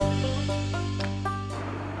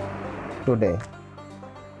Today,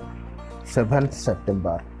 7th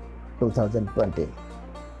September 2020.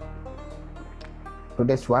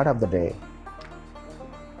 Today's word of the day,